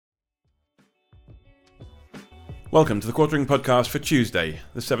Welcome to the Quartering Podcast for Tuesday,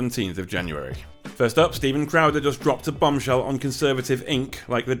 the 17th of January. First up, Steven Crowder just dropped a bombshell on Conservative Inc.,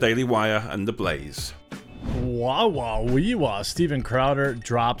 like the Daily Wire and The Blaze. Wee-wah. Steven Crowder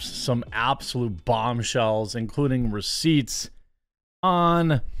drops some absolute bombshells, including receipts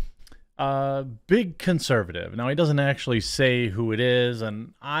on big conservative. Now, he doesn't actually say who it is,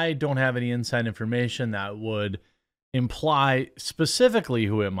 and I don't have any inside information that would imply specifically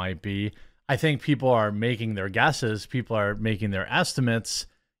who it might be. I think people are making their guesses. People are making their estimates.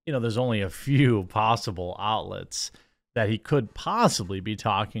 You know, there's only a few possible outlets that he could possibly be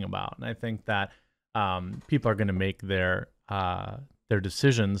talking about. And I think that people are going to make their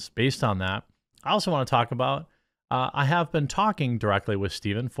decisions based on that. I also want to talk about, I have been talking directly with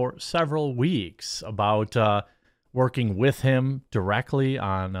Steven for several weeks about working with him directly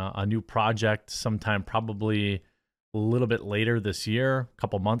on a new project sometime probably a little bit later this year, a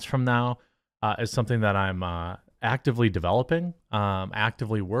couple months from now. Is something that I'm actively developing,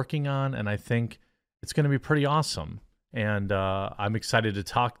 actively working on, and I think it's going to be pretty awesome. And I'm excited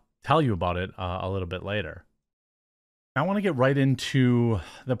to tell you about it a little bit later. I want to get right into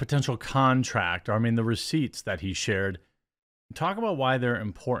the potential contract, or the receipts that he shared, and talk about why they're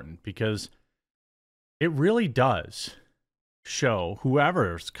important, because it really does show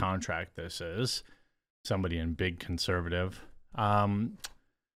whoever's contract this is, somebody in big conservative.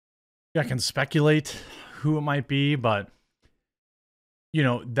 I can speculate who it might be, but you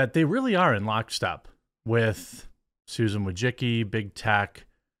know that they really are in lockstep with Susan Wojcicki, big tech,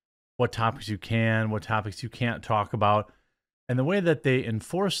 what topics you can, what topics you can't talk about. And the way that they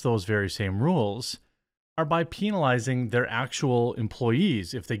enforce those very same rules are by penalizing their actual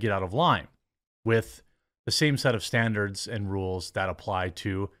employees if they get out of line with the same set of standards and rules that apply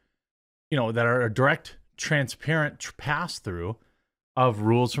to, that are a direct, transparent pass-through of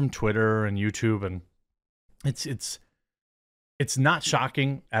rules from Twitter and YouTube. And it's not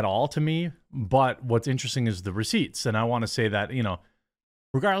shocking at all to me, but what's interesting is the receipts. And I want to say that,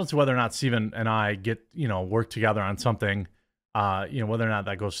 regardless of whether or not Steven and I get, work together on something, whether or not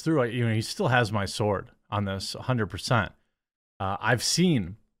that goes through, he still has my sword on this 100%. I've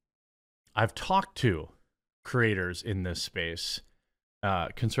talked to creators in this space,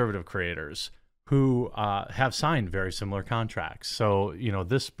 conservative creators, who have signed very similar contracts. So,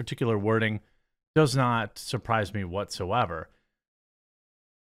 this particular wording does not surprise me whatsoever.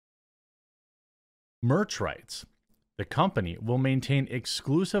 Merch rights. The company will maintain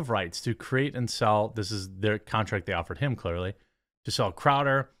exclusive rights to create and sell, this is their contract they offered him clearly, to sell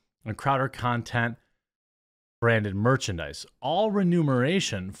Crowder and Crowder content branded merchandise. All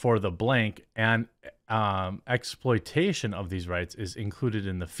remuneration for the blank and exploitation of these rights is included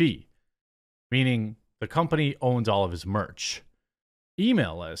in the fee. Meaning the company owns all of his merch.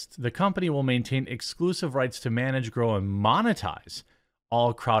 Email list. The company will maintain exclusive rights to manage, grow, and monetize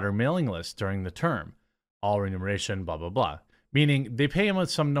all Crowder mailing lists during the term. All remuneration, blah, blah, blah. Meaning they pay him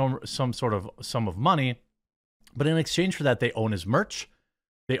some sort of sum of money, but in exchange for that, they own his merch,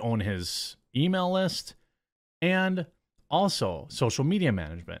 they own his email list, and also social media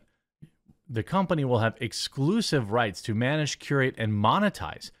management. The company will have exclusive rights to manage, curate, and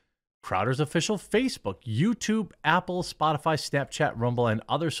monetize Crowder's official Facebook, YouTube, Apple, Spotify, Snapchat, Rumble, and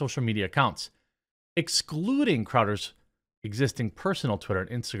other social media accounts, excluding Crowder's existing personal Twitter and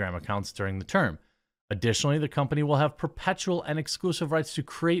Instagram accounts during the term. Additionally, the company will have perpetual and exclusive rights to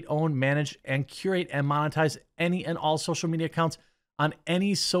create, own, manage, and curate and monetize any and all social media accounts on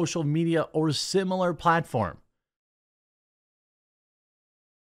any social media or similar platform.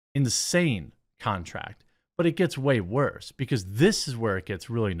 Insane contract. But it gets way worse, because this is where it gets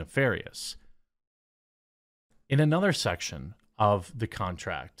really nefarious. In another section of the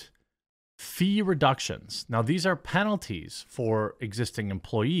contract, fee reductions. Now, these are penalties for existing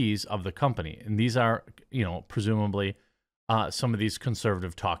employees of the company. And these are, presumably some of these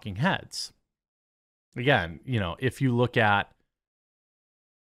conservative talking heads. Again, if you look at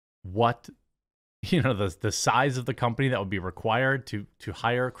what, the size of the company that would be required to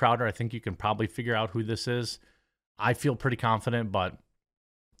hire Crowder, I think you can probably figure out who this is. I feel pretty confident, but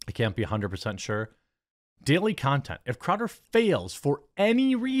I can't be 100% sure. Daily content. If Crowder fails for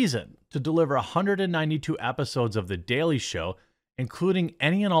any reason to deliver 192 episodes of The Daily Show, including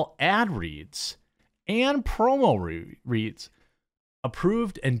any and all ad reads and promo reads,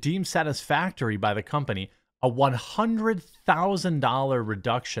 approved and deemed satisfactory by the company, a $100,000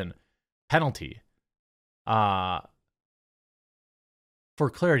 reduction penalty. For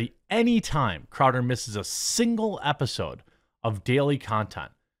clarity, anytime Crowder misses a single episode of daily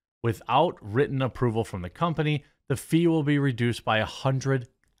content without written approval from the company, the fee will be reduced by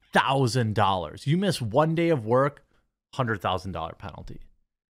 $100,000. You miss 1 day of work, $100,000 penalty.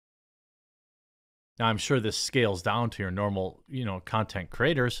 Now, I'm sure this scales down to your normal, content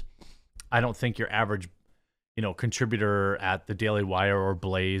creators. I don't think your average, contributor at the Daily Wire or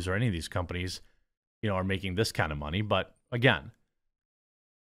Blaze or any of these companies, are making this kind of money. But again,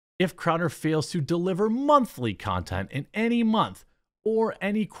 if Crowder fails to deliver monthly content in any month or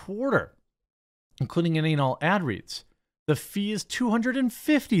any quarter, including any and all ad reads, the fee is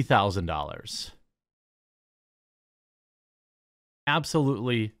 $250,000.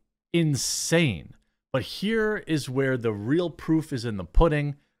 Absolutely insane. But here is where the real proof is in the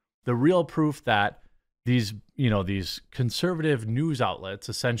pudding. The real proof that these conservative news outlets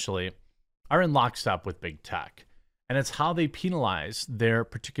essentially are in lockstep with big tech. And it's how they penalize their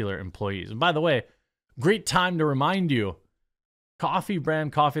particular employees. And by the way, great time to remind you,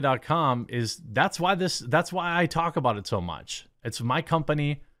 coffeebrandcoffee.com that's why I talk about it so much. It's my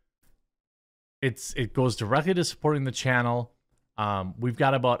company. It goes directly to supporting the channel. We've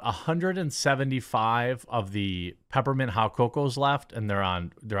got about 175 of the peppermint hot cocos left, and they're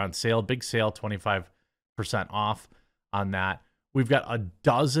on sale, big sale, 25% off on that. We've got a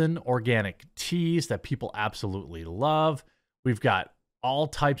dozen organic teas that people absolutely love. We've got all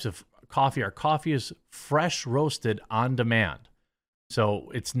types of coffee. Our coffee is fresh roasted on demand.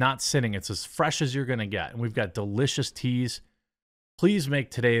 So it's not sitting. It's as fresh as you're going to get. And we've got delicious teas. Please make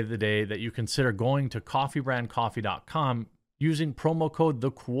today the day that you consider going to coffeebrandcoffee.com. Using promo code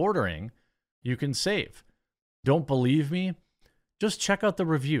TheQuartering, you can save. Don't believe me? Just check out the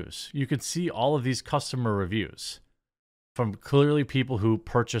reviews. You can see all of these customer reviews from clearly people who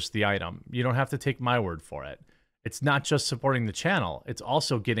purchased the item. You don't have to take my word for it. It's not just supporting the channel. It's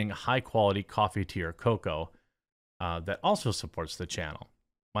also getting high quality coffee, tea, or cocoa that also supports the channel.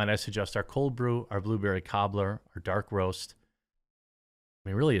 Might I suggest our cold brew, our blueberry cobbler, our dark roast? I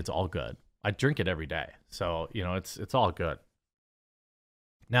mean, really, it's all good. I drink it every day. So, it's all good.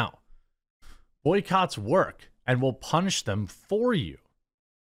 Now, boycotts work and will punish them for you.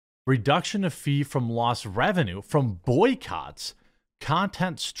 Reduction of fee from lost revenue from boycotts,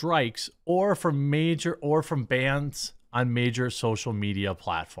 content strikes, or from bans on major social media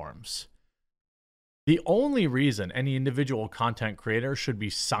platforms. The only reason any individual content creator should be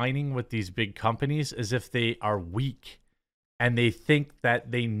signing with these big companies is if they are weak and they think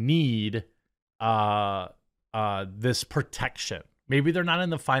that they need this protection. Maybe they're not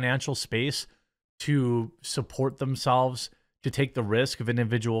in the financial space to support themselves, to take the risk of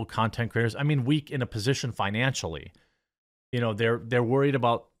individual content creators. I mean, weak in a position financially. They're worried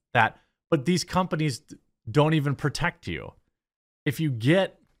about that. But these companies don't even protect you. If you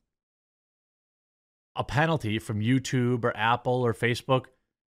get a penalty from YouTube or Apple or Facebook,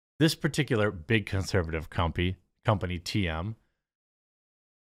 this particular big conservative company TM,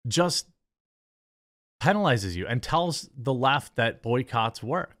 just penalizes you and tells the left that boycotts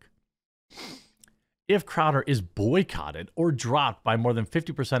work. If Crowder is boycotted or dropped by more than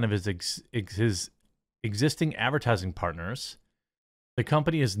 50% of his existing advertising partners, the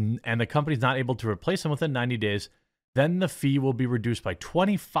company is not able to replace him within 90 days, then the fee will be reduced by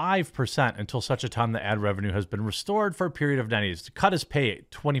 25% until such a time the ad revenue has been restored for a period of 90 days. To cut his pay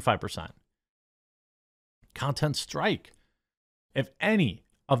 25%. Content strike. If any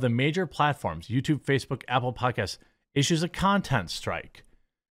of the major platforms, YouTube, Facebook, Apple Podcasts, issues a content strike,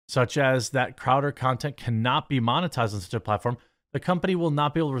 such as that Crowder content cannot be monetized on such a platform, the company will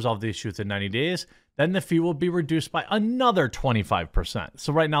not be able to resolve the issue within 90 days. Then the fee will be reduced by another 25%.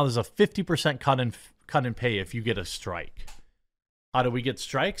 So right now there's a 50% cut in pay if you get a strike. How do we get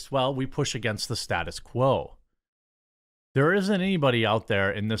strikes? Well, we push against the status quo. There isn't anybody out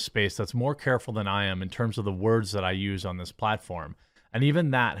there in this space that's more careful than I am in terms of the words that I use on this platform. And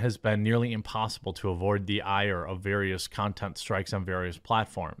even that has been nearly impossible to avoid the ire of various content strikes on various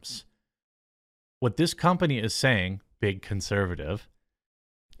platforms. What this company is saying, big conservative,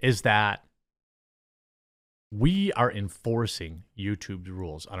 is that we are enforcing YouTube's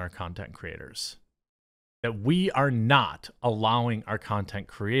rules on our content creators. That we are not allowing our content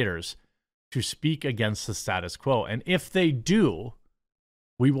creators to speak against the status quo. And if they do,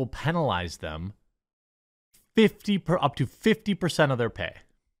 we will penalize them up to 50% of their pay.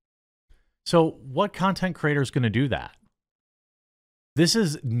 So what content creator is going to do that? This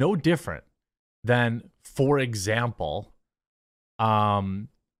is no different than, for example,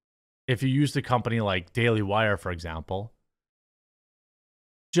 if you used a company like Daily Wire, for example,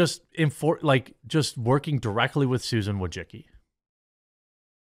 just working directly with Susan Wojcicki.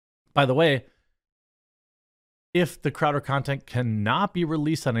 By the way, if the Crowder content cannot be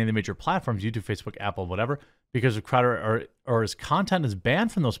released on any of the major platforms, YouTube, Facebook, Apple, whatever, because if Crowder or his content is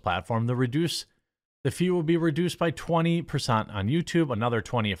banned from those platforms, the fee will be reduced by 20% on YouTube, another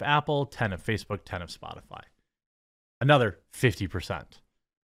 20% if Apple, 10% if Facebook, 10% if Spotify, another 50%.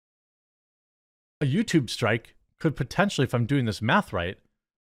 A YouTube strike could potentially, if I'm doing this math right,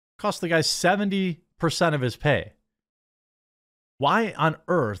 cost the guy 70% of his pay. Why on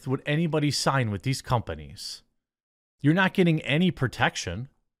earth would anybody sign with these companies? You're not getting any protection.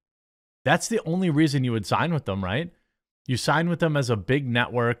 That's the only reason you would sign with them, right? You sign with them as a big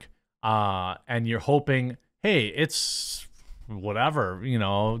network, and you're hoping, hey, it's whatever,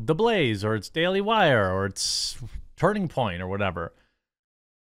 The Blaze, or it's Daily Wire, or it's Turning Point, or whatever.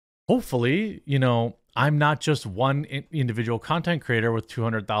 Hopefully, I'm not just one individual content creator with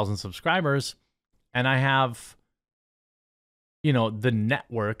 200,000 subscribers, and I have, the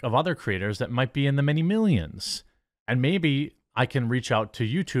network of other creators that might be in the many millions. And maybe I can reach out to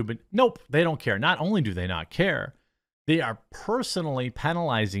YouTube and nope, they don't care. Not only do they not care, they are personally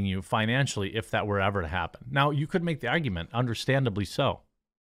penalizing you financially if that were ever to happen. Now, you could make the argument, understandably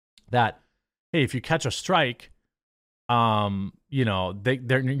that, hey, if you catch a strike, you're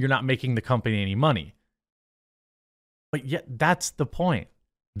not making the company any money. But yet, that's the point.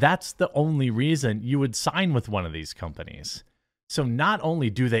 That's the only reason you would sign with one of these companies. So not only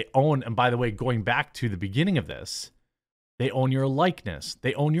do they own, and by the way, going back to the beginning of this, they own your likeness,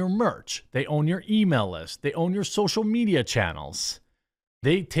 they own your merch, they own your email list, they own your social media channels.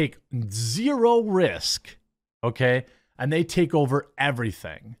 They take zero risk, okay? And they take over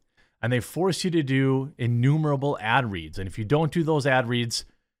everything. And they force you to do innumerable ad reads. And if you don't do those ad reads,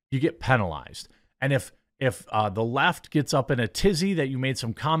 you get penalized. And if the left gets up in a tizzy that you made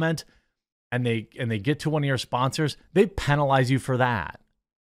some comment and they get to one of your sponsors, they penalize you for that.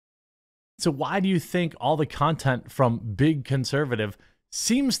 So why do you think all the content from Big Conservative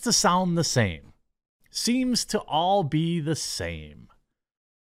seems to sound the same? Seems to all be the same.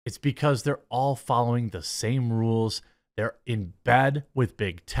 It's because they're all following the same rules. They're in bed with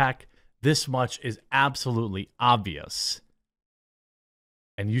big tech. This much is absolutely obvious.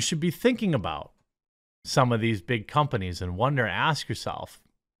 And you should be thinking about some of these big companies and ask yourself,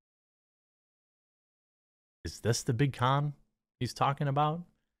 is this the big con he's talking about?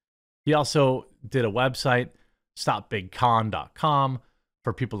 He also did a website, stopbigcon.com,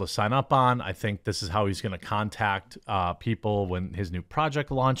 for people to sign up on. I think this is how he's going to contact people when his new project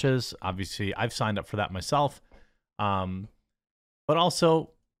launches. Obviously, I've signed up for that myself. But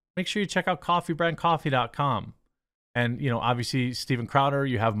also, make sure you check out coffeebrandcoffee.com. And, obviously, Steven Crowder,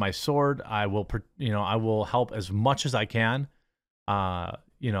 you have my sword. I will help as much as I can.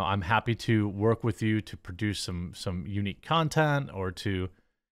 I'm happy to work with you to produce some unique content or to,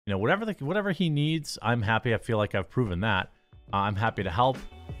 whatever he needs. I'm happy. I feel like I've proven that. I'm happy to help.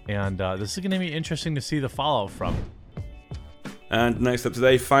 And this is going to be interesting to see the fallout from. And next up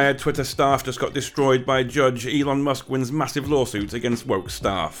today, fired Twitter staff just got destroyed by a judge. Elon Musk wins massive lawsuit against woke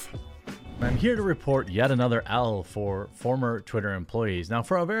staff. I'm here to report yet another L for former Twitter employees. Now,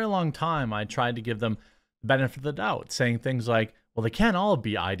 for a very long time, I tried to give them the benefit of the doubt, saying things like, well, they can't all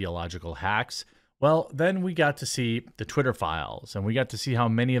be ideological hacks. Well, then we got to see the Twitter files, and we got to see how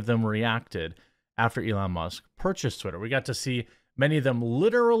many of them reacted after Elon Musk purchased Twitter. We got to see many of them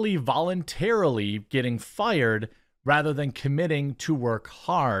literally voluntarily getting fired rather than committing to work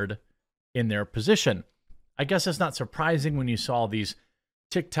hard in their position. I guess it's not surprising when you saw these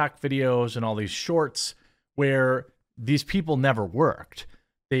TikTok videos and all these shorts where these people never worked.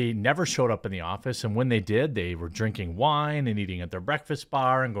 They never showed up in the office, and when they did, they were drinking wine and eating at their breakfast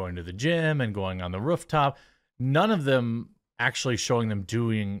bar and going to the gym and going on the rooftop. None of them actually showing them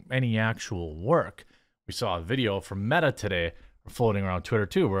doing any actual work. We saw a video from Meta today floating around Twitter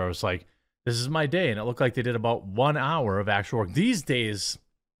too, where I was like, this is my day, and it looked like they did about 1 hour of actual work. These days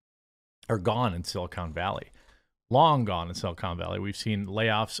are gone in Silicon Valley. Long gone in Silicon Valley. We've seen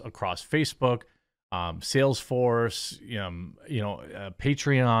layoffs across Facebook, Salesforce,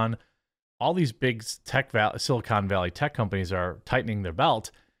 Patreon. All these big Silicon Valley tech companies are tightening their belt.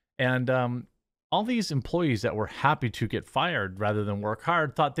 And all these employees that were happy to get fired rather than work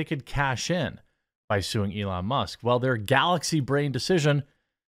hard thought they could cash in by suing Elon Musk. Well, their galaxy brain decision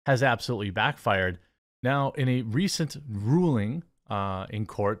has absolutely backfired. Now, in a recent ruling in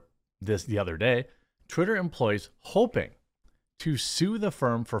court the other day, Twitter employees hoping to sue the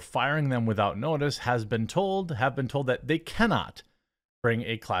firm for firing them without notice have been told that they cannot bring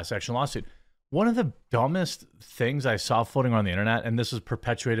a class action lawsuit. One of the dumbest things I saw floating around the internet, and this is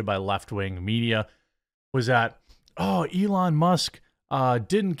perpetuated by left-wing media, was that, Elon Musk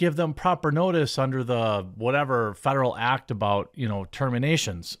didn't give them proper notice under the whatever federal act about,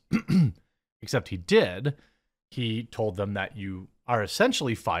 terminations. Except he did. he told them that you are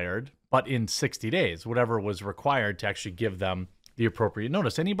essentially fired, but in 60 days, whatever was required to actually give them the appropriate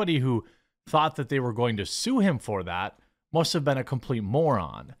notice. Anybody who thought that they were going to sue him for that must have been a complete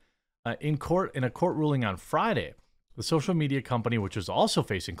moron. In a court ruling on Friday, the social media company, which was also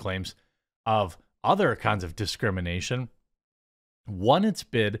facing claims of other kinds of discrimination, won its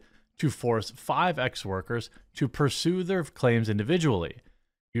bid to force 5 ex-workers to pursue their claims individually.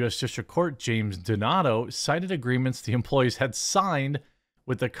 U.S. District Court James Donato cited agreements the employees had signed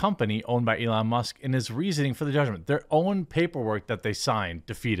with the company owned by Elon Musk in his reasoning for the judgment. Their own paperwork that they signed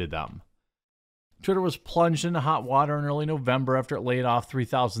defeated them. Twitter was plunged into hot water in early November after it laid off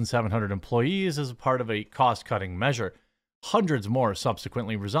 3,700 employees as a part of a cost-cutting measure. Hundreds more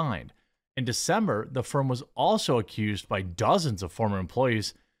subsequently resigned. In December, the firm was also accused by dozens of former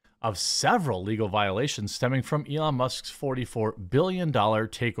employees of several legal violations stemming from Elon Musk's $44 billion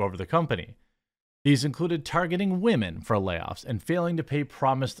takeover of the company. These included targeting women for layoffs and failing to pay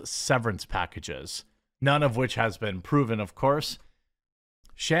promised severance packages, none of which has been proven, of course.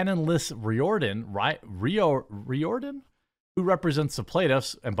 Shannon Liss Riordan, who represents the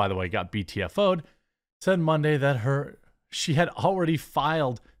plaintiffs, and by the way got BTFO'd, said Monday that she had already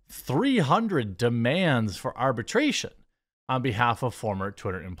filed 300 demands for arbitration on behalf of former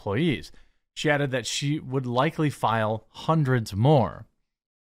Twitter employees. She added that she would likely file hundreds more.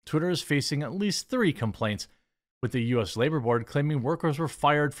 Twitter is facing at least 3 complaints with the U.S. Labor Board claiming workers were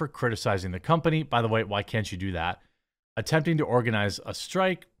fired for criticizing the company. By the way, why can't you do that? Attempting to organize a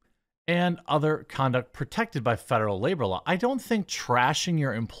strike, and other conduct protected by federal labor law. I don't think trashing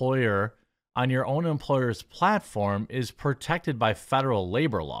your employer on your own employer's platform is protected by federal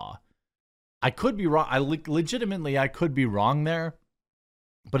labor law. I could be wrong. I could be wrong there,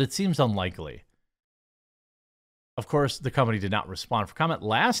 but it seems unlikely. Of course, the company did not respond for comment.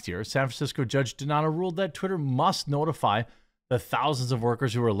 Last year, San Francisco Judge Donato ruled that Twitter must notify the thousands of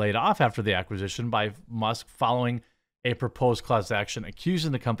workers who were laid off after the acquisition by Musk following a proposed class action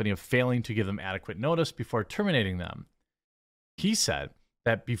accusing the company of failing to give them adequate notice before terminating them. He said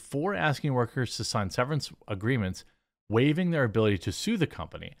that before asking workers to sign severance agreements, waiving their ability to sue the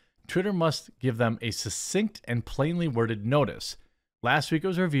company, Twitter must give them a succinct and plainly worded notice. Last week, it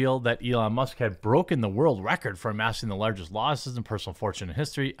was revealed that Elon Musk had broken the world record for amassing the largest losses in personal fortune in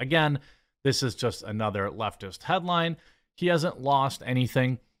history. Again, this is just another leftist headline. He hasn't lost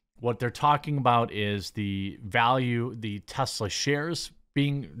anything. What they're talking about is the value, the Tesla shares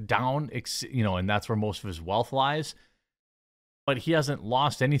being down, and that's where most of his wealth lies. But he hasn't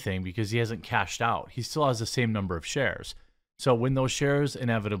lost anything because he hasn't cashed out. He still has the same number of shares. So when those shares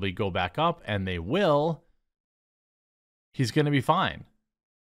inevitably go back up, and they will, he's going to be fine.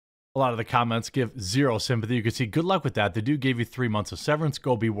 A lot of the comments give zero sympathy. You can see, good luck with that. The dude gave you 3 months of severance.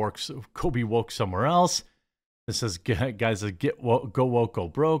 Go be woke somewhere else. This says, guys, go woke, go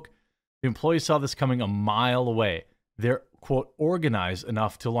broke. The employees saw this coming a mile away. They're, quote, organized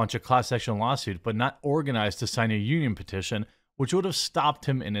enough to launch a class action lawsuit, but not organized to sign a union petition, which would have stopped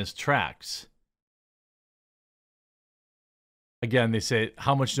him in his tracks. Again, they say,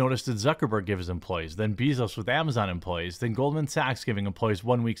 how much notice did Zuckerberg give his employees? Then Bezos with Amazon employees. Then Goldman Sachs giving employees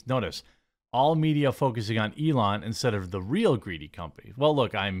 1 week's notice. All media focusing on Elon instead of the real greedy company. Well,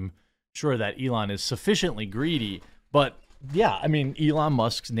 look, I'm sure that Elon is sufficiently greedy, but yeah, I mean, Elon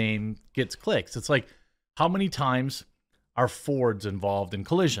Musk's name gets clicks. It's like, how many times are Fords involved in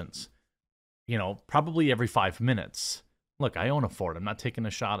collisions? Probably every 5 minutes. Look, I own a Ford. I'm not taking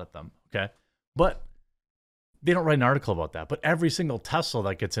a shot at them, okay? But they don't write an article about that. But every single Tesla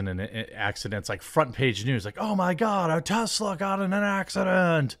that gets in an accident, it's like front page news, like, oh my God, our Tesla got in an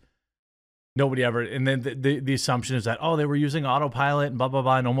accident. Nobody ever, and then the assumption is that, oh, they were using autopilot and blah, blah,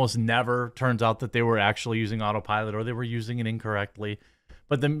 blah, and almost never turns out that they were actually using autopilot or they were using it incorrectly.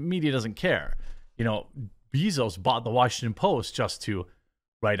 But the media doesn't care. Bezos bought the Washington Post just to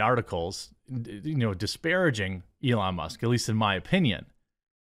write articles, disparaging Elon Musk, at least in my opinion.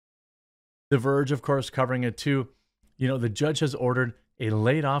 The Verge, of course, covering it too. The judge has ordered a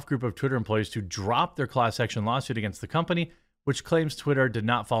laid-off group of Twitter employees to drop their class action lawsuit against the company, which claims Twitter did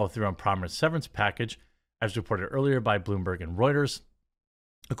not follow through on promised severance package, as reported earlier by Bloomberg and Reuters.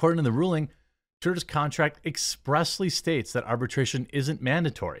 According to the ruling, Twitter's contract expressly states that arbitration isn't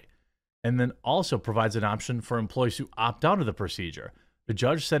mandatory, and then also provides an option for employees who opt out of the procedure. The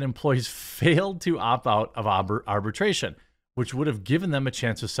judge said employees failed to opt out of arbitration, which would have given them a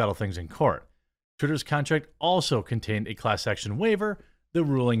chance to settle things in court. Twitter's contract also contained a class action waiver, the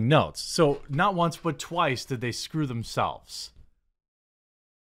ruling notes. So not once but twice did they screw themselves.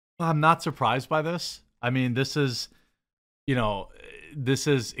 Well, I'm not surprised by this. I mean, this is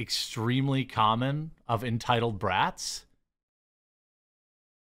extremely common of entitled brats.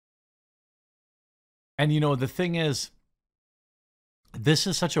 And, the thing is, this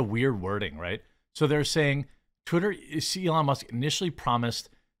is such a weird wording, right? So they're saying Elon Musk initially promised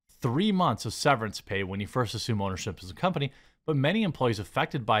 3 months of severance pay when he first assumed ownership of the company, but many employees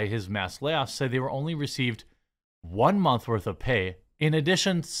affected by his mass layoffs say they were only received 1 month worth of pay in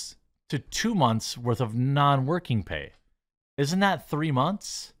addition to 2 months worth of non-working pay. Isn't that 3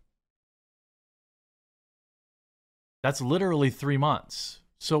 months? That's literally 3 months.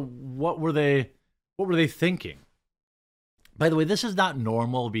 So what were they thinking? By the way, this is not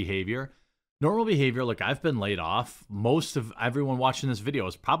normal behavior. Normal behavior, look, I've been laid off. Most of everyone watching this video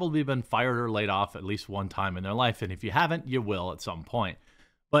has probably been fired or laid off at least one time in their life. And if you haven't, you will at some point.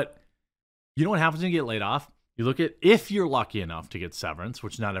 But you know what happens when you get laid off? You look at, if you're lucky enough to get severance,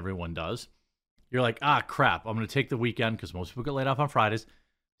 which not everyone does, you're like, crap, I'm going to take the weekend, because most people get laid off on Fridays.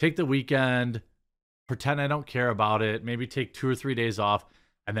 Take the weekend, pretend I don't care about it, maybe take 2 or 3 days off,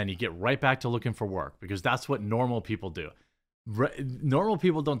 and then you get right back to looking for work, because that's what normal people do. Normal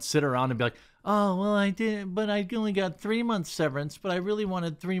people don't sit around and be like, oh, well, I did, but I only got 3 months severance, but I really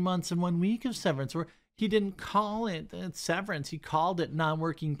wanted 3 months and 1 week of severance. Or he didn't call it severance. He called it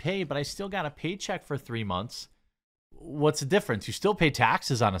non-working pay, but I still got a paycheck for 3 months. What's the difference? You still pay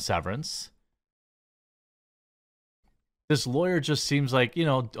taxes on a severance. This lawyer just seems like,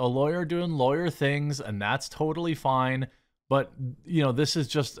 a lawyer doing lawyer things, and that's totally fine. But, this is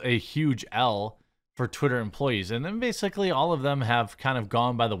just a huge L for Twitter employees. And then basically all of them have kind of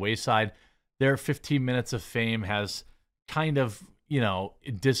gone by the wayside. Their 15 minutes of fame has kind of,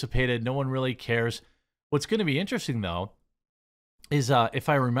 dissipated. No one really cares. What's going to be interesting, though, is if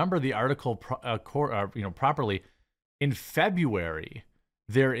I remember the article properly, in February,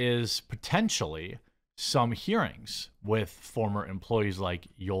 there is potentially some hearings with former employees like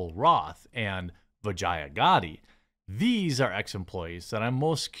Yoel Roth and Vijaya Gadde. These are ex-employees that I'm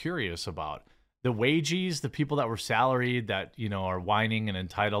most curious about. The wages, the people that were salaried that, are whining and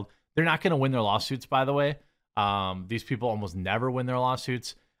entitled, they're not going to win their lawsuits, by the way. These people almost never win their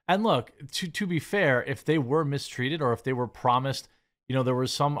lawsuits. And look, to be fair, if they were mistreated or if they were promised, there were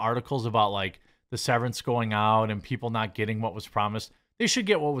some articles about like the severance going out and people not getting what was promised. They should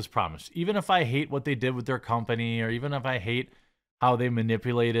get what was promised. Even if I hate what they did with their company, or even if I hate how they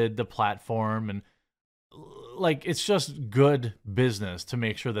manipulated the platform, and like, it's just good business to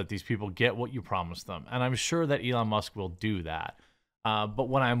make sure that these people get what you promised them. And I'm sure that Elon Musk will do that. But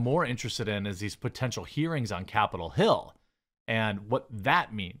what I'm more interested in is these potential hearings on Capitol Hill and what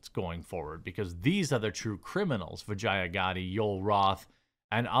that means going forward, because these are the true criminals, Vijaya Gadde, Yoel Roth,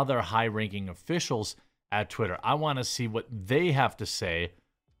 and other high-ranking officials at Twitter. I want to see what they have to say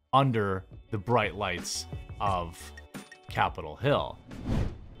under the bright lights of Capitol Hill.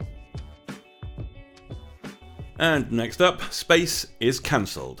 And next up, space is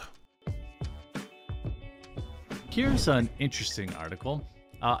cancelled. Here's an interesting article.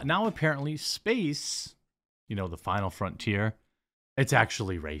 Now apparently space, the final frontier, it's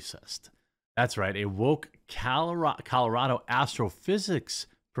actually racist. That's right. A woke Colorado astrophysics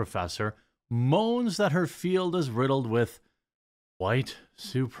professor moans that her field is riddled with white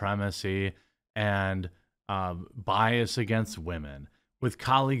supremacy and bias against women, with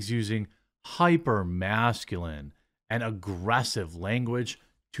colleagues using hyper-masculine and aggressive language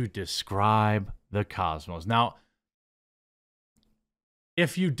to describe the cosmos. Now,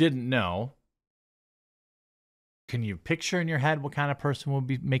 if you didn't know, can you picture in your head what kind of person would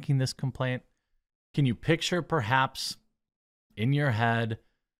be making this complaint? Can you picture perhaps in your head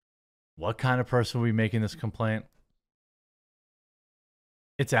what kind of person would be making this complaint?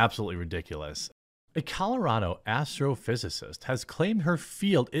 It's absolutely ridiculous. A Colorado astrophysicist has claimed her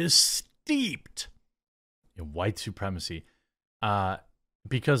field is steeped in white supremacy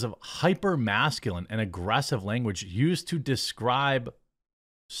because of hyper-masculine and aggressive language used to describe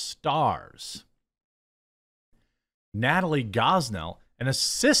stars. Natalie Gosnell, an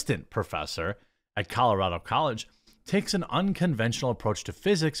assistant professor at Colorado College, takes an unconventional approach to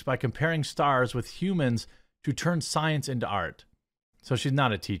physics by comparing stars with humans to turn science into art. So she's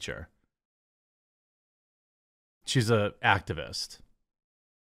not a teacher. She's an activist.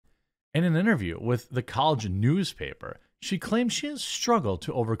 In an interview with the college newspaper, she claims she has struggled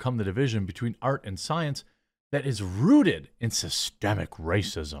to overcome the division between art and science that is rooted in systemic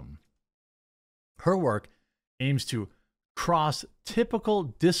racism. Her work aims to cross typical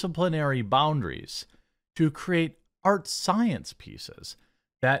disciplinary boundaries to create art science pieces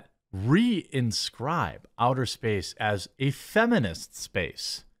that reinscribe outer space as a feminist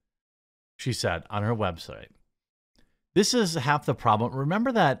space, she said on her website. This is half the problem.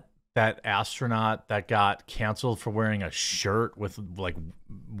 Remember that that astronaut that got canceled for wearing a shirt with like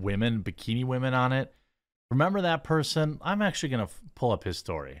women, bikini women on it? Remember that person? I'm actually going to pull up his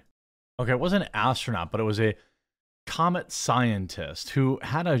story. Okay, it wasn't an astronaut, but it was a comet scientist who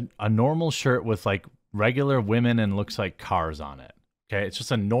had a normal shirt with like regular women and looks like cars on it. Okay, it's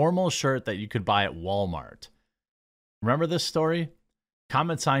just a normal shirt that you could buy at Walmart. Remember this story?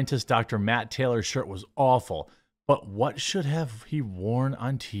 Comet scientist Dr. Matt Taylor's shirt was awful, but what should have he worn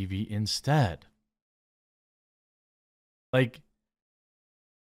on TV instead? Like,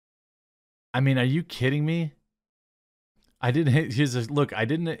 I mean, are you kidding me? I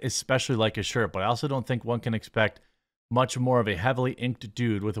didn't especially like his shirt, but I also don't think one can expect much more of a heavily inked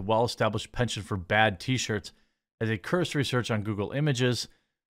dude with a well-established penchant for bad t-shirts, as a cursory search on Google Images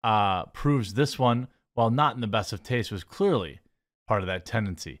proves this one, while not in the best of taste, was clearly part of that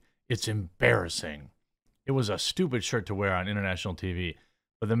tendency. It's embarrassing. It was a stupid shirt to wear on international TV,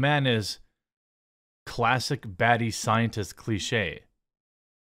 but the man is classic baddie scientist cliche.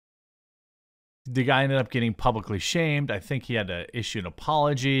 The guy ended up getting publicly shamed. I think he had to issue an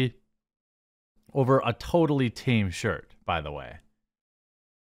apology over a totally tame shirt, by the way.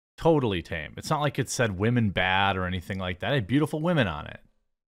 Totally tame. It's not like it said women bad or anything like that. It had beautiful women on it.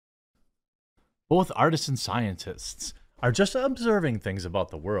 Both artists and scientists are just observing things about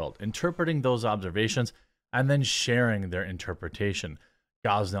the world, interpreting those observations, and then sharing their interpretation,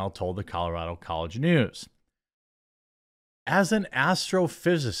 Gosnell told the Colorado College News. As an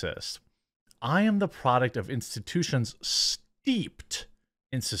astrophysicist, I am the product of institutions steeped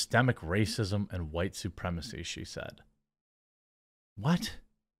in systemic racism and white supremacy, she said. What?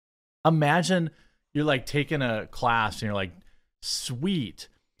 Imagine you're like taking a class and you're like, sweet,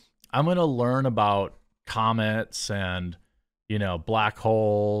 I'm going to learn about comets and, you know, black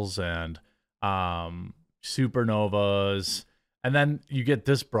holes and supernovas. And then you get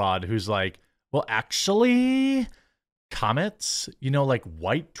this broad who's like, well, actually, comets, you know, like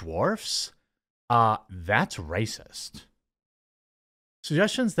white dwarfs, that's racist.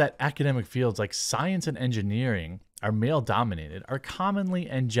 Suggestions that academic fields like science and engineering are male-dominated are commonly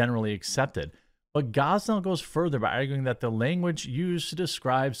and generally accepted, but Gosnell goes further by arguing that the language used to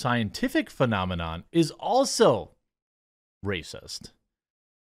describe scientific phenomenon is also racist.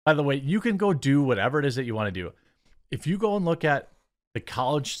 By the way, you can go do whatever it is that you want to do. If you go and look at the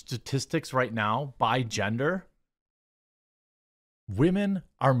college statistics right now by gender, women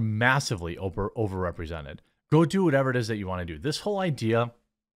are massively overrepresented. Go do whatever it is that you want to do. This whole idea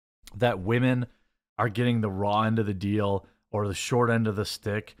that women are getting the raw end of the deal or the short end of the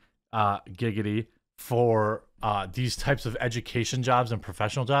stick, giggity, for these types of education jobs and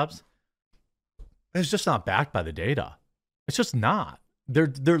professional jobs, it's just not backed by the data. It's just not. They're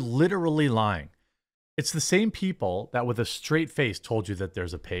literally lying. It's the same people that with a straight face told you that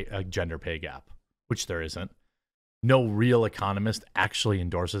there's a gender pay gap, which there isn't. No real economist actually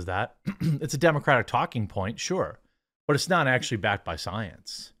endorses that. It's a Democratic talking point, sure, but it's not actually backed by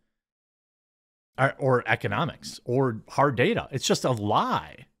science or economics or hard data. It's just a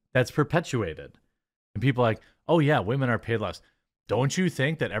lie that's perpetuated. And people are like, oh yeah, women are paid less. Don't you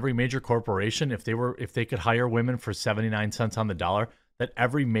think that every major corporation, if they could hire women for 79 cents on the dollar, that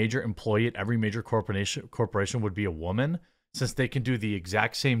every major employee at every major corporation would be a woman, since they can do the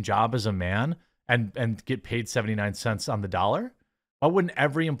exact same job as a man and get paid 79 cents on the dollar? Why wouldn't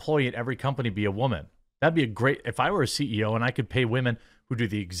every employee at every company be a woman? That'd be a great, if I were a CEO and I could pay women who do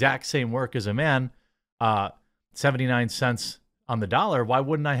the exact same work as a man, 79 cents on the dollar, why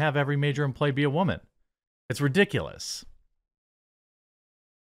wouldn't I have every major employee be a woman? It's ridiculous.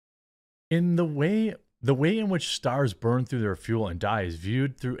 In the way in which stars burn through their fuel and die is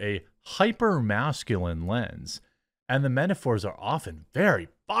viewed through a hyper-masculine lens, and the metaphors are often very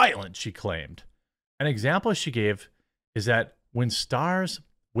violent, she claimed. An example she gave is that when stars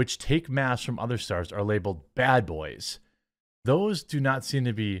which take mass from other stars are labeled bad boys, this does not seem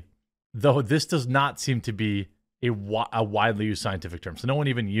to be a widely used scientific term, so no one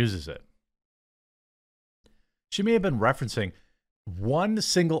even uses it. She may have been referencing one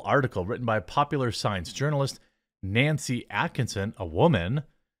single article written by popular science journalist Nancy Atkinson, a woman,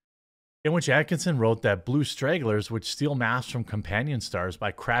 in which Atkinson wrote that blue stragglers which steal mass from companion stars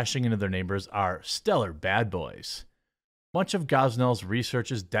by crashing into their neighbors are stellar bad boys. Much of Gosnell's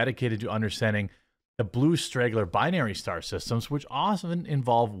research is dedicated to understanding the blue straggler binary star systems, which often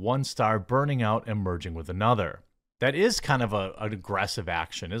involve one star burning out and merging with another. That is kind of an aggressive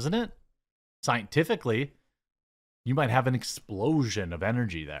action, isn't it? Scientifically, you might have an explosion of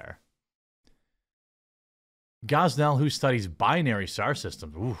energy there. Gosnell, who studies binary star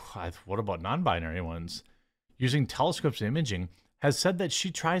systems, what about non-binary ones, using telescopes and imaging, has said that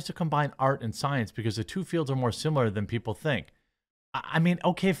she tries to combine art and science because the two fields are more similar than people think. I mean,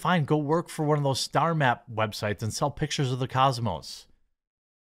 okay, fine, go work for one of those star map websites and sell pictures of the cosmos.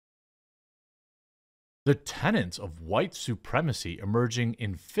 The tenets of white supremacy emerging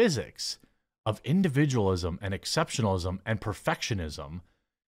in physics of individualism and exceptionalism and perfectionism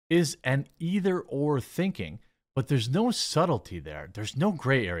is an either-or thinking, but there's no subtlety there. There's no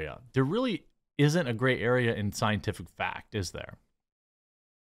gray area. There really isn't a gray area in scientific fact, is there?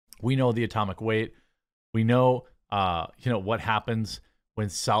 We know the atomic weight. We know, what happens when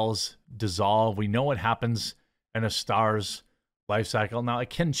cells dissolve. We know what happens in a star's life cycle. Now, it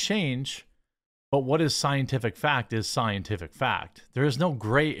can change, but what is scientific fact is scientific fact. There is no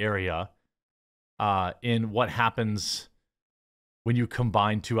gray area in what happens when you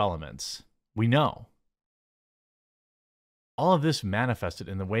combine two elements. We know. All of this manifested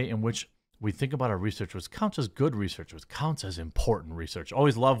in the way in which we think about our research, which counts as good research, which counts as important research.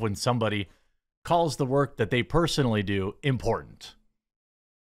 Always love when somebody calls the work that they personally do important.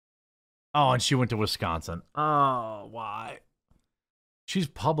 Oh, and she went to Wisconsin. Oh, why? She's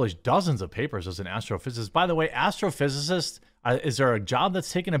published dozens of papers as an astrophysicist. By the way, astrophysicist, is there a job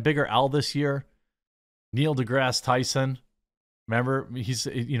that's taken a bigger L this year? Neil deGrasse Tyson. Remember, he's,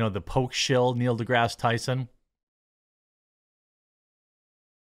 the poke shill, Neil deGrasse Tyson.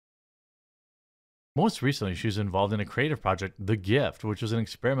 Most recently, she was involved in a creative project, The Gift, which was an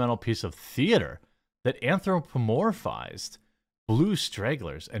experimental piece of theater that anthropomorphized blue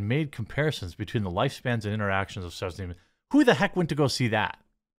stragglers and made comparisons between the lifespans and interactions of stars. Who the heck went to go see that?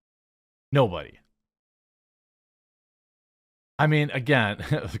 Nobody. I mean, again,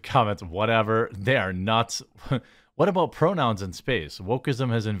 the comments, whatever, they are nuts. What about pronouns in space? Wokeism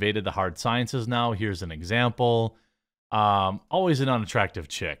has invaded the hard sciences now. Here's an example. Always an unattractive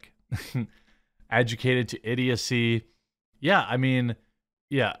chick. Educated to idiocy. Yeah, I mean,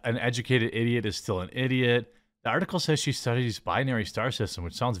 an educated idiot is still an idiot. The article says she studies binary star system,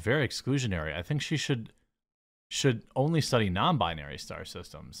 which sounds very exclusionary. I think she should only study non-binary star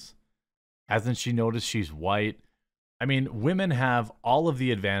systems. Hasn't she noticed she's white? I mean, women have all of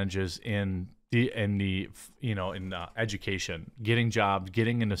the advantages in education, getting jobs,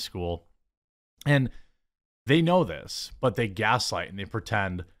 getting into school, and they know this, but they gaslight and they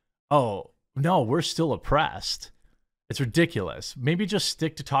pretend, oh, no, we're still oppressed. It's ridiculous. Maybe just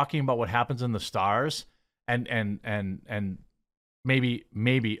stick to talking about what happens in the stars and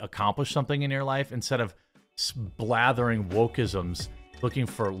maybe accomplish something in your life instead of blathering wokeisms looking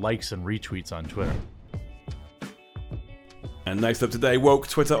for likes and retweets on Twitter. And next up today, woke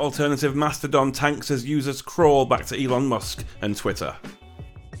Twitter alternative Mastodon tanks as users crawl back to Elon Musk and Twitter.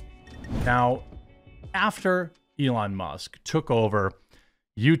 Now, after Elon Musk took over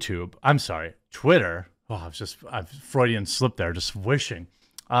Twitter. Oh, I've Freudian slip there, just wishing.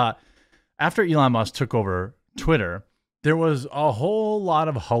 After Elon Musk took over Twitter, there was a whole lot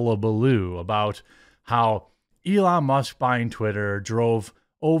of hullabaloo about how Elon Musk buying Twitter drove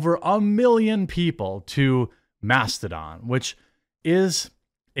over 1 million people to Mastodon, which is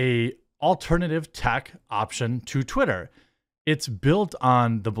a alternative tech option to Twitter. It's built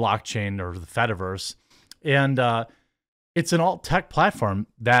on the blockchain or the Fediverse, and it's an alt-tech platform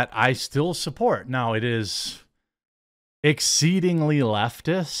that I still support. Now, it is exceedingly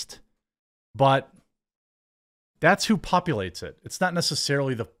leftist, but that's who populates it. It's not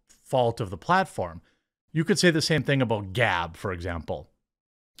necessarily the fault of the platform. You could say the same thing about Gab, for example.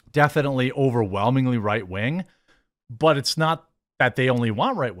 Definitely overwhelmingly right-wing, but it's not that they only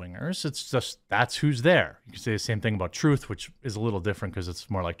want right-wingers. It's just that's who's there. You could say the same thing about Truth, which is a little different because it's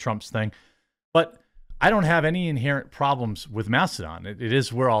more like Trump's thing. But I don't have any inherent problems with Mastodon. It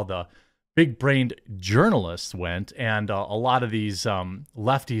is where all the big-brained journalists went and a lot of these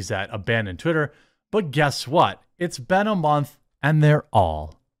lefties that abandoned Twitter. But guess what? It's been a month and they're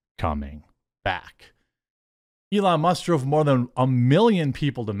all coming back. Elon Musk drove more than 1 million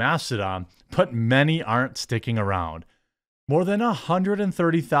people to Mastodon, but many aren't sticking around. More than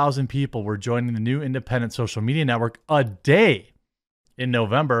 130,000 people were joining the new independent social media network a day in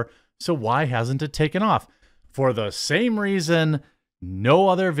November. So why hasn't it taken off? For the same reason no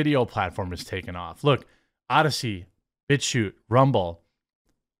other video platform has taken off. Look, Odyssey, BitChute, Rumble.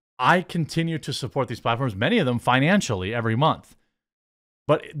 I continue to support these platforms, many of them financially every month.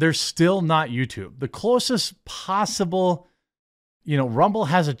 But they're still not YouTube. The closest possible, Rumble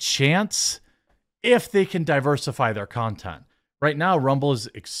has a chance if they can diversify their content. Right now, Rumble is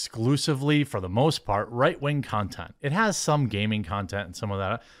exclusively, for the most part, right-wing content. It has some gaming content and some of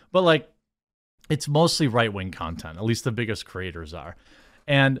that, but it's mostly right-wing content. At least the biggest creators are.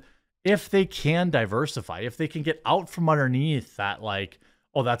 And if they can diversify, if they can get out from underneath that, like,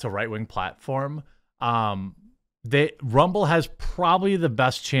 oh, that's a right-wing platform, Rumble has probably the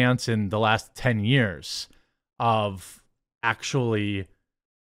best chance in the last 10 years of actually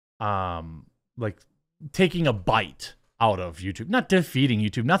like taking a bite out of YouTube. Not defeating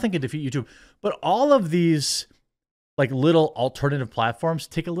YouTube. Nothing can defeat YouTube. But all of these like little alternative platforms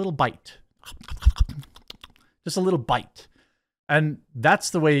take a little bite. Just a little bite. And that's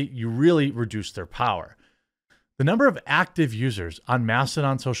the way you really reduce their power. The number of active users on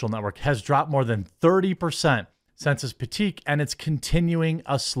Mastodon social network has dropped more than 30% since its peak, and it's continuing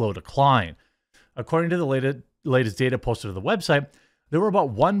a slow decline. According to the latest data posted to the website, there were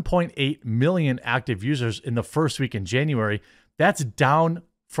about 1.8 million active users in the first week in January. That's down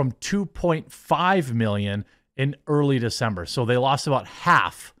from 2.5 million in early December. So they lost about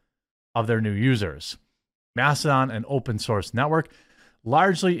half of their new users. Mastodon, an open source network,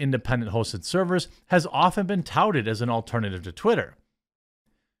 largely independent hosted servers, has often been touted as an alternative to Twitter.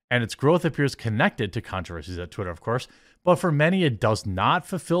 And its growth appears connected to controversies at Twitter, of course, but for many it does not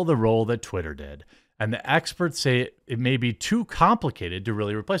fulfill the role that Twitter did. And the experts say it may be too complicated to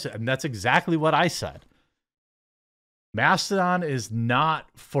really replace it. And that's exactly what I said. Mastodon is not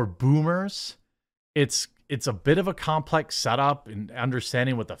for boomers. It's a bit of a complex setup in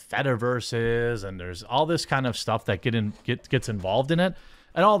understanding what the Fediverse is, and there's all this kind of stuff that gets involved in it,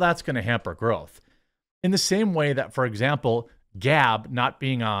 and all that's going to hamper growth. In the same way that, for example, Gab not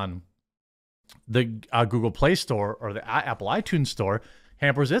being on the Google Play Store or the Apple iTunes Store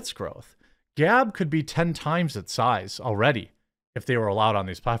hampers its growth. Gab could be 10 times its size already if they were allowed on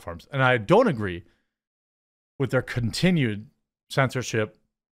these platforms. And I don't agree with their continued censorship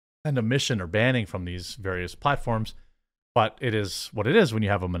and omission or banning from these various platforms, but it is what it is when you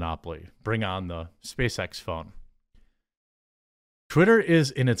have a monopoly. Bring on the SpaceX phone. Twitter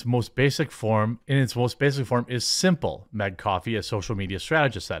is in its most basic form. Is simple, Meg Coffey, a social media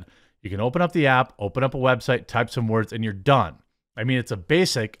strategist, said. You can open up the app, open up a website, type some words, and you're done. I mean, it's a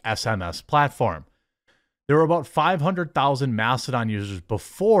basic SMS platform. There were about 500,000 Mastodon users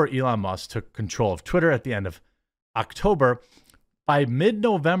before Elon Musk took control of Twitter at the end of October. By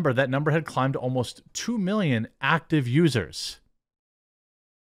mid-November, that number had climbed to almost 2 million active users.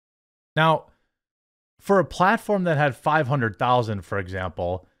 Now, for a platform that had 500,000, for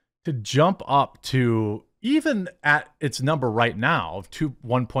example, to jump up to, even at its number right now of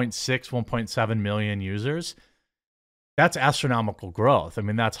 1.6, 1.7 million users, that's astronomical growth. I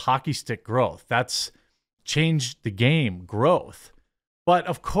mean, that's hockey stick growth. That's changed the game growth. But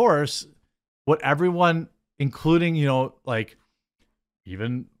of course, what everyone, including, like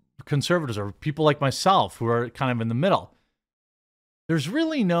even conservatives or people like myself who are kind of in the middle, there's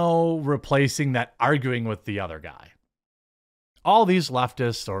really no replacing that arguing with the other guy. All these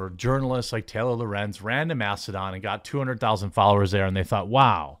leftists or journalists like Taylor Lorenz ran to Mastodon and got 200,000 followers there, and they thought,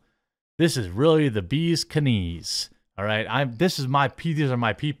 wow, this is really the bee's knees. All right, these are my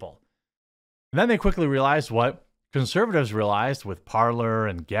people. And then they quickly realized what conservatives realized with Parler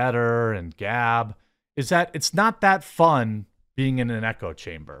and Getter and Gab is that it's not that fun being in an echo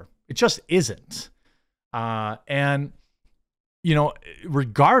chamber. It just isn't. And,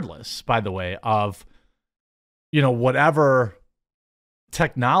 regardless, by the way, of, whatever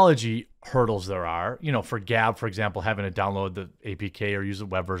technology hurdles there are, for Gab, for example, having to download the APK or use the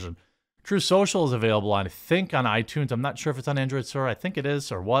web version. True Social is available on, I think, on iTunes. I'm not sure if it's on Android Store. I think it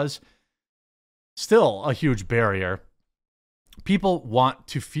is or was. Still a huge barrier. People want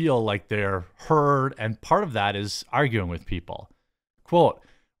to feel like they're heard, and part of that is arguing with people. Quote,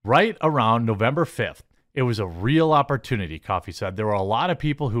 right around November 5th, it was a real opportunity, Coffey said. There were a lot of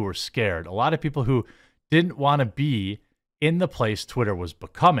people who were scared, a lot of people who didn't want to be in the place Twitter was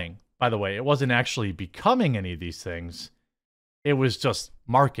becoming. By the way, it wasn't actually becoming any of these things. It was just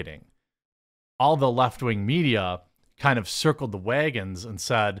marketing. All the left-wing media kind of circled the wagons and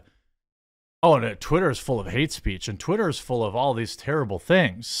said, oh, and Twitter is full of hate speech, and Twitter is full of all these terrible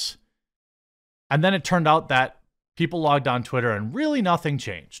things. And then it turned out that people logged on Twitter and really nothing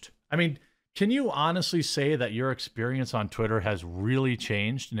changed. I mean, can you honestly say that your experience on Twitter has really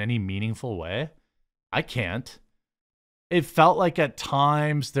changed in any meaningful way? I can't. It felt like at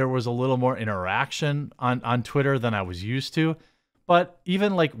times there was a little more interaction on Twitter than I was used to. But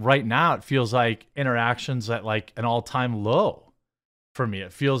even like right now, it feels like interactions at like an all-time low for me.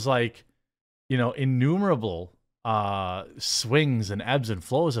 It feels like, innumerable swings and ebbs and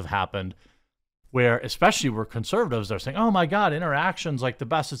flows have happened where, especially where conservatives are saying, oh my God, interaction's like the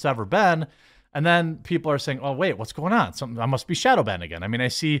best it's ever been. And then people are saying, oh, wait, what's going on? I must be shadow banned again. I mean, I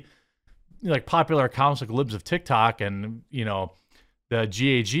see like popular accounts like Libs of TikTok and, the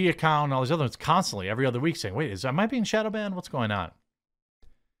GAG account and all these other ones constantly every other week saying, wait, am I being shadow banned? What's going on?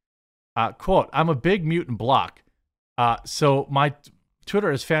 Quote, I'm a big mutant block. So my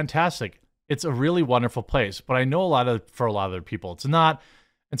Twitter is fantastic. It's a really wonderful place, but I know for a lot of other people, it's not.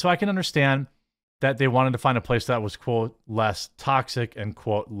 And so I can understand that they wanted to find a place that was, quote, less toxic and,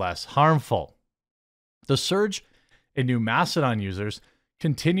 quote, less harmful. The surge in new Mastodon users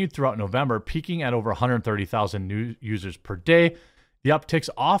continued throughout November, peaking at over 130,000 new users per day. The upticks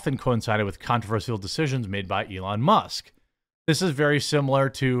often coincided with controversial decisions made by Elon Musk. This is very similar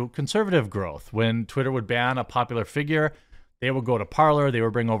to conservative growth. When Twitter would ban a popular figure, they would go to Parler, they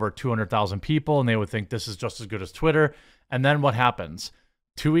would bring over 200,000 people, and they would think this is just as good as Twitter. And then what happens?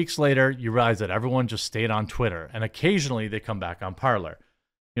 2 weeks later, you realize that everyone just stayed on Twitter, and occasionally they come back on Parler.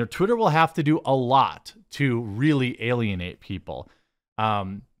 You know, Twitter will have to do a lot to really alienate people.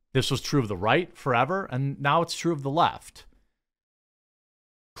 This was true of the right forever, and now it's true of the left.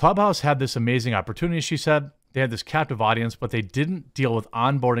 Clubhouse had this amazing opportunity, she said. They had this captive audience, but they didn't deal with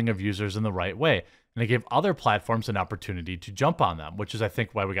onboarding of users in the right way. And they gave other platforms an opportunity to jump on them, which is, I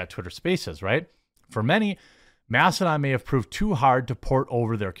think, why we got Twitter Spaces, right? For many, Mastodon may have proved too hard to port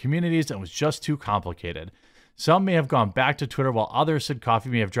over their communities and was just too complicated. Some may have gone back to Twitter, while others, said Coffee,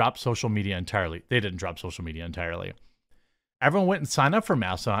 may have dropped social media entirely. They didn't drop social media entirely. Everyone went and signed up for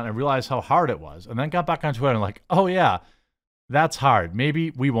Mastodon and realized how hard it was, and then got back on Twitter and like, oh yeah, that's hard.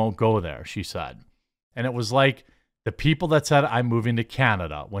 Maybe we won't go there, she said. And it was like the people that said, I'm moving to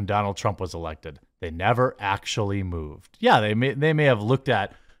Canada when Donald Trump was elected. They never actually moved. Yeah, they may have looked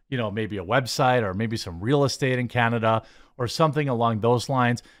at, you know, maybe a website or maybe some real estate in Canada or something along those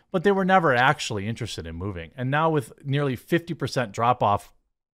lines, but they were never actually interested in moving. And now with nearly 50% drop off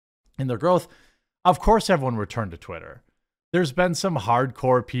in their growth, of course everyone returned to Twitter. There's been some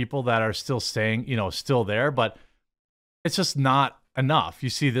hardcore people that are still staying, you know, still there, but it's just not enough. You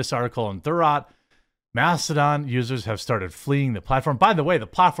see this article in Thurrott. Mastodon users have started fleeing the platform. By the way, the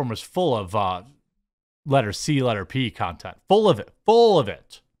platform was full of letter C, letter P content. Full of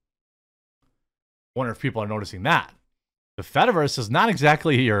it. Wonder if people are noticing that. The Fediverse is not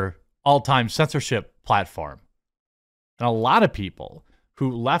exactly your all-time censorship platform. And a lot of people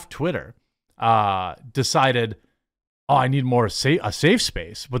who left Twitter decided, oh, I need more a safe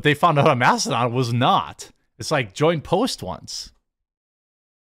space. But they found out on Mastodon was not. It's like join Post once.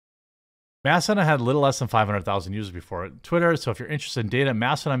 Mastodon had a little less than 500,000 users before Twitter, so if you're interested in data,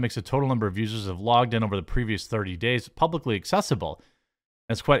 Mastodon makes a total number of users have logged in over the previous 30 days publicly accessible.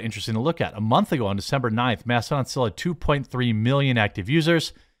 That's quite interesting to look at. A month ago, on December 9th, Mastodon still had 2.3 million active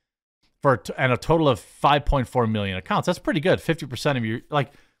users and a total of 5.4 million accounts. That's pretty good. 50% of you,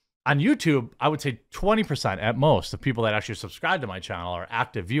 like on YouTube, I would say 20% at most of people that actually subscribe to my channel are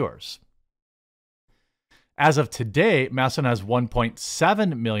active viewers. As of today, Mastodon has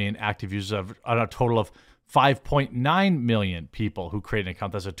 1.7 million active users on a total of 5.9 million people who create an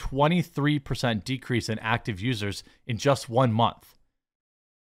account. That's a 23% decrease in active users in just 1 month.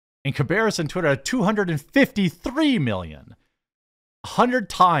 In comparison, Twitter had 253 million, 100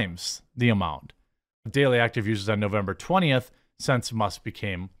 times the amount of daily active users on November 20th since Musk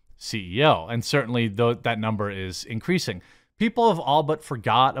became CEO. And certainly that number is increasing. People have all but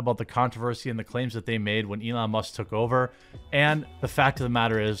forgot about the controversy and the claims that they made when Elon Musk took over. And the fact of the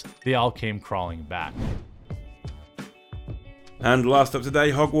matter is, they all came crawling back. And last up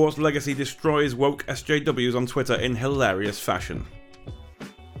today, Hogwarts Legacy destroys woke SJWs on Twitter in hilarious fashion.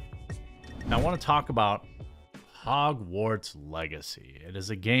 Now I want to talk about Hogwarts Legacy. It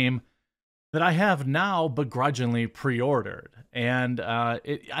is a game that I have now begrudgingly pre-ordered. And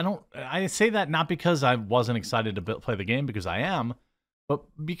I say that not because I wasn't excited to play the game, because I am, but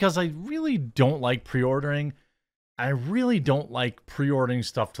because I really don't like pre-ordering. I really don't like pre-ordering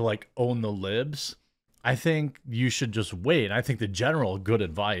stuff to like own the libs. I think you should just wait. I think the general good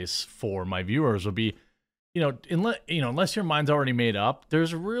advice for my viewers would be, unless your mind's already made up,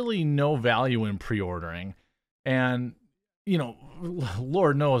 there's really no value in pre-ordering. And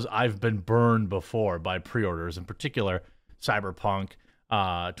Lord knows I've been burned before by pre-orders. In particular, Cyberpunk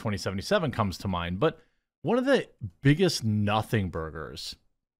 2077 comes to mind. But one of the biggest nothing burgers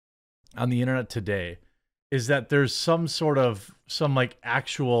on the internet today is that there's some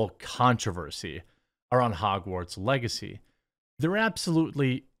actual controversy around Hogwarts Legacy. There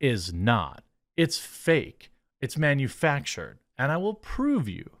absolutely is not. It's fake. It's manufactured. And I will prove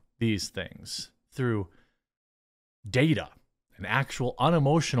you these things through data and actual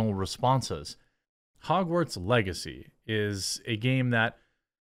unemotional responses. Hogwarts Legacy is a game that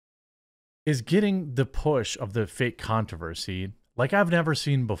is getting the push of the fake controversy like I've never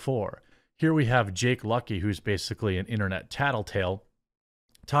seen before. Here we have Jake Lucky, who's basically an internet tattletale,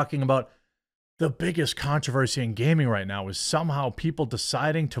 talking about the biggest controversy in gaming right now is somehow people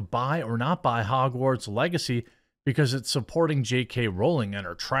deciding to buy or not buy Hogwarts Legacy because it's supporting J.K. Rowling and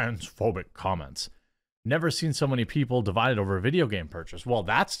her transphobic comments. Never seen so many people divided over a video game purchase. Well,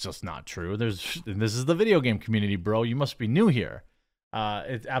 that's just not true. This is the video game community, bro. You must be new here.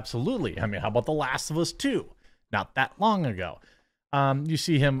 It's absolutely. I mean, how about The Last of Us 2? Not that long ago. You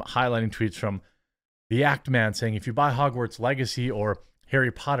see him highlighting tweets from the Act Man saying, if you buy Hogwarts Legacy or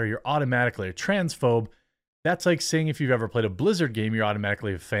Harry Potter, you're automatically a transphobe. That's like saying if you've ever played a Blizzard game, you're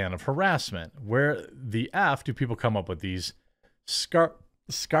automatically a fan of harassment. Where the F do people come up with these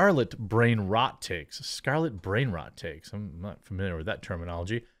scarlet brain rot takes? Scarlet brain rot takes. I'm not familiar with that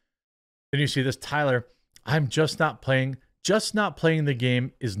terminology. Then you see this Tyler, I'm just not playing the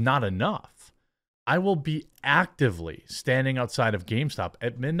game is not enough. I will be actively standing outside of GameStop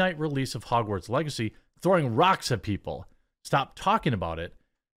at midnight release of Hogwarts Legacy, throwing rocks at people. Stop talking about it.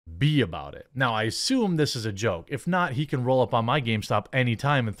 Be about it. Now, I assume this is a joke. If not, he can roll up on my GameStop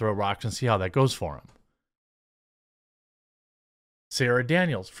anytime and throw rocks and see how that goes for him. Sarah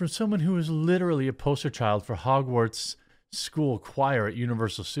Daniels, from someone who is literally a poster child for Hogwarts school choir at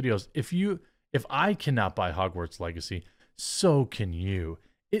Universal Studios. If I cannot buy Hogwarts Legacy, so can you.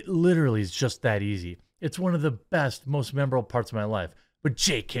 It literally is just that easy. It's one of the best, most memorable parts of my life. But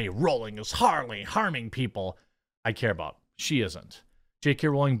J.K. Rowling is harming people I care about. She isn't. J.K.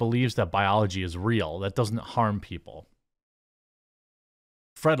 Rowling believes that biology is real. That doesn't harm people.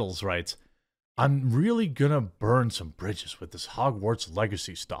 Freddles writes, I'm really gonna burn some bridges with this Hogwarts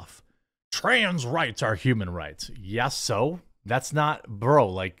Legacy stuff. Trans rights are human rights. Yes, so? That's not, bro,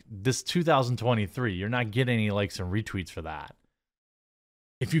 like, this 2023, you're not getting any likes and retweets for that.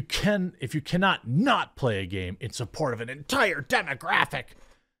 If you cannot not play a game in support of an entire demographic,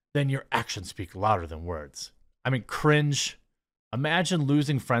 then your actions speak louder than words. I mean, cringe. Imagine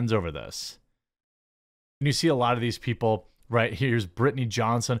losing friends over this. And you see a lot of these people, right? Here's Brittany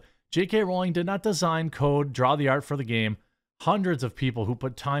Johnson. J.K. Rowling did not design, code, draw the art for the game. Hundreds of people who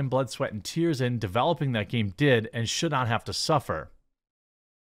put time, blood, sweat, and tears in developing that game did and should not have to suffer.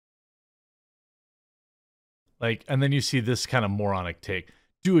 Like, and then you see this kind of moronic take.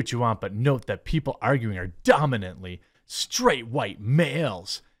 Do what you want, but note that people arguing are dominantly straight white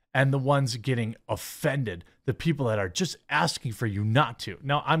males. And the ones getting offended, the people that are just asking for you not to.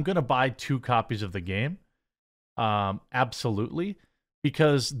 Now, I'm going to buy 2 copies of the game. Absolutely.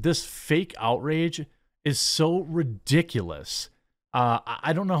 Because this fake outrage is so ridiculous.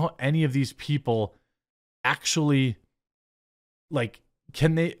 I don't know how any of these people actually, like,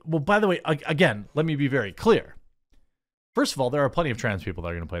 can they... Well, by the way, again, let me be very clear. First of all, there are plenty of trans people that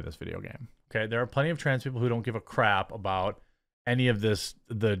are going to play this video game. Okay? There are plenty of trans people who don't give a crap about any of this,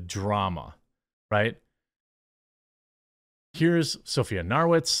 the drama, right? Here's Sophia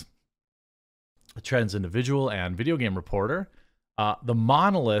Narwitz, a trans individual and video game reporter. The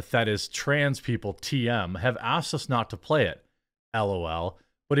monolith that is trans people TM have asked us not to play it. LOL.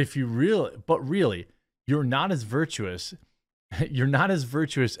 But really, you're not as virtuous. You're not as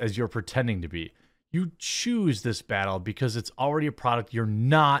virtuous as you're pretending to be. You choose this battle because it's already a product you're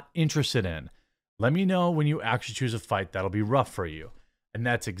not interested in. Let me know when you actually choose a fight that'll be rough for you. And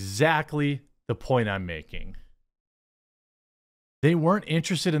that's exactly the point I'm making. They weren't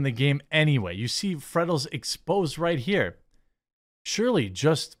interested in the game anyway. You see Freddles exposed right here. Surely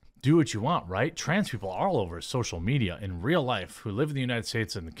just do what you want, right? Trans people all over social media in real life who live in the United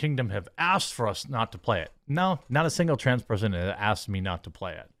States and the Kingdom have asked for us not to play it. No, not a single trans person has asked me not to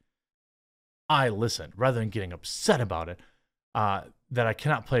play it. I listened rather than getting upset about it, that I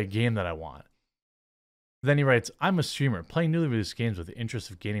cannot play a game that I want. Then he writes, I'm a streamer. Playing newly released games with the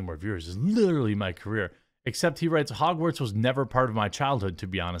interest of gaining more viewers is literally my career. Except he writes, Hogwarts was never part of my childhood, to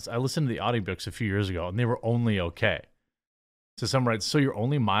be honest. I listened to the audiobooks a few years ago, and they were only okay. So some writes, so you're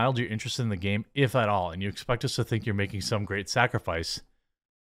only mildly interested in the game, if at all, and you expect us to think you're making some great sacrifice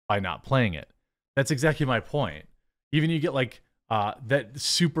by not playing it. That's exactly my point. Even you get like that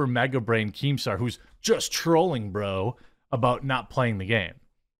super mega brain Keemstar who's just trolling, bro, about not playing the game.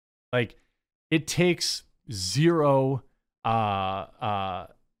 Like, it takes zero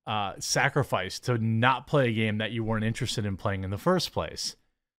sacrifice to not play a game that you weren't interested in playing in the first place.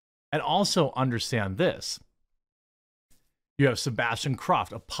 And also understand this. You have Sebastian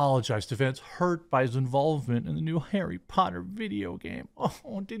Croft apologize to fans hurt by his involvement in the new Harry Potter video game.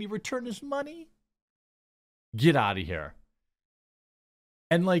 Oh, did he return his money? Get out of here.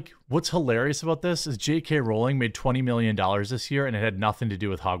 And like, what's hilarious about this is J.K. Rowling made $20 million this year, and it had nothing to do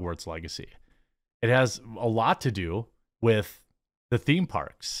with Hogwarts Legacy. It has a lot to do with the theme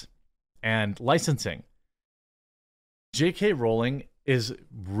parks and licensing. J.K. Rowling is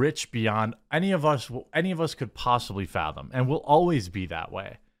rich beyond any of us could possibly fathom, and will always be that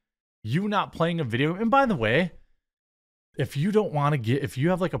way. You not playing a video, and by the way, if you don't want to get, if you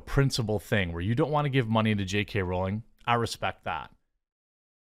have like a principle thing where you don't want to give money to J.K. Rowling, I respect that.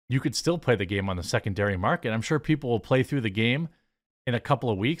 You could still play the game on the secondary market. I'm sure people will play through the game in a couple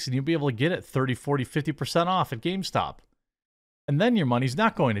of weeks and you'll be able to get it 30, 40, 50% off at GameStop. And then your money's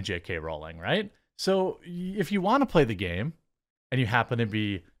not going to J.K. Rowling, right? So if you want to play the game and you happen to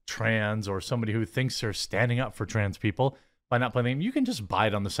be trans or somebody who thinks they're standing up for trans people by not playing the game, you can just buy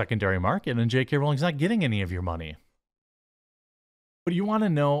it on the secondary market and J.K. Rowling's not getting any of your money. But you want to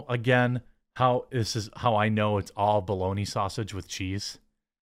know, again, how I know it's all bologna sausage with cheese?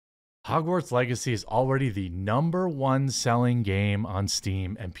 Hogwarts Legacy is already the #1 selling game on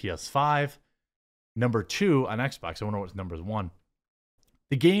Steam and PS5. #2 on Xbox. I wonder what's #1.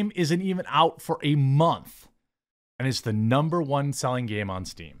 The game isn't even out for a month, and it's the #1 selling game on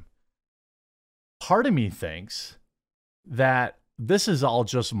Steam. Part of me thinks that this is all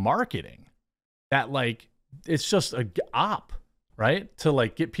just marketing. That, like, it's just a op, right? To,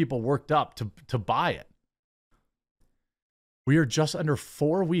 like, get people worked up to buy it. We are just under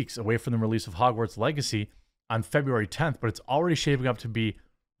 4 weeks away from the release of Hogwarts Legacy on February 10th, but it's already shaping up to be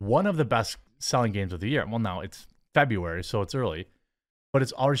one of the best selling games of the year. Well, now it's February, so it's early, but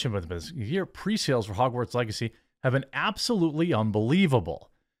it's already shaping up to be the year. Pre-sales for Hogwarts Legacy have been absolutely unbelievable,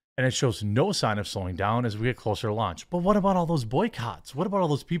 and it shows no sign of slowing down as we get closer to launch. But what about all those boycotts? What about all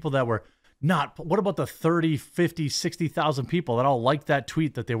those people that were not? What about the 30, 50, 60,000 people that all liked that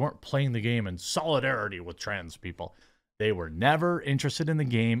tweet that they weren't playing the game in solidarity with trans people? They were never interested in the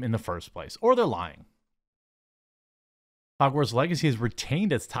game in the first place, or they're lying. Hogwarts Legacy has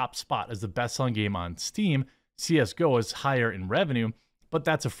retained its top spot as the best-selling game on Steam. CSGO is higher in revenue, but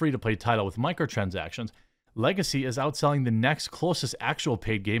that's a free-to-play title with microtransactions. Legacy is outselling the next closest actual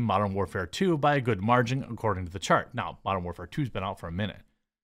paid game, Modern Warfare 2, by a good margin, according to the chart. Now, Modern Warfare 2 has been out for a minute.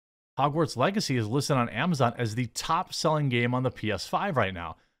 Hogwarts Legacy is listed on Amazon as the top-selling game on the PS5 right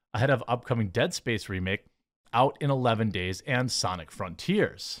now, ahead of upcoming Dead Space remake, out in 11 days, and Sonic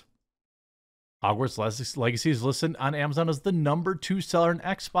Frontiers. Hogwarts Legacy is listed on Amazon as the #2 seller in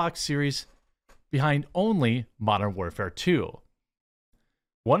Xbox Series, behind only Modern Warfare 2.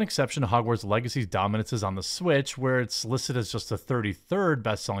 One exception to Hogwarts Legacy's dominance is on the Switch, where it's listed as just the 33rd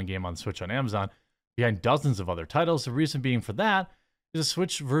best-selling game on Switch on Amazon, behind dozens of other titles. The reason being for that is the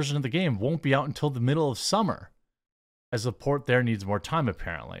Switch version of the game won't be out until the middle of summer, as the port there needs more time,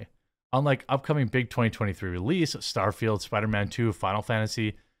 apparently. Unlike upcoming big 2023 release, Starfield, Spider-Man 2, Final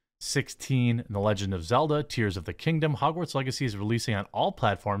Fantasy 16, and The Legend of Zelda, Tears of the Kingdom, Hogwarts Legacy is releasing on all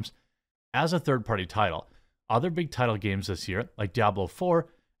platforms as a third-party title. Other big title games this year, like Diablo 4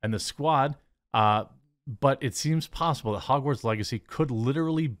 and The Squad, but it seems possible that Hogwarts Legacy could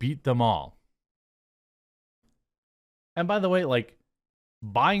literally beat them all. And by the way, like,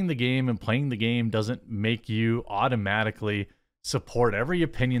 buying the game and playing the game doesn't make you automatically support every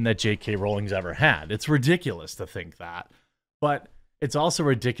opinion that J.K. Rowling's ever had. It's ridiculous to think that. But it's also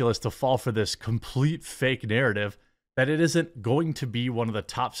ridiculous to fall for this complete fake narrative that it isn't going to be one of the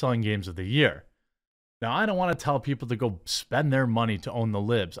top-selling games of the year. Now, I don't want to tell people to go spend their money to own the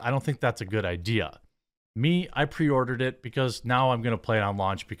libs. I don't think that's a good idea. Me, I pre-ordered it because now I'm going to play it on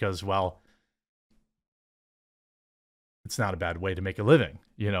launch because, well, it's not a bad way to make a living,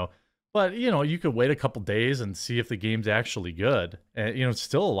 you know. But, you know, you could wait a couple days and see if the game's actually good. And, you know, it's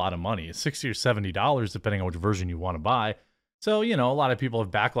still a lot of money. It's $60 or $70, depending on which version you want to buy. So, you know, a lot of people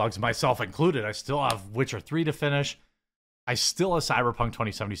have backlogs, myself included. I still have Witcher 3 to finish. I still have Cyberpunk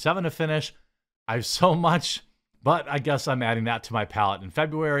 2077 to finish. I have so much, but I guess I'm adding that to my palette in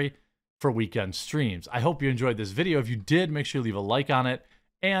February for weekend streams. I hope you enjoyed this video. If you did, make sure you leave a like on it.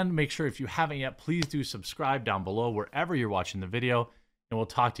 And make sure if you haven't yet, please do subscribe down below wherever you're watching the video. And we'll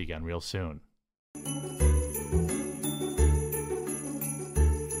talk to you again real soon.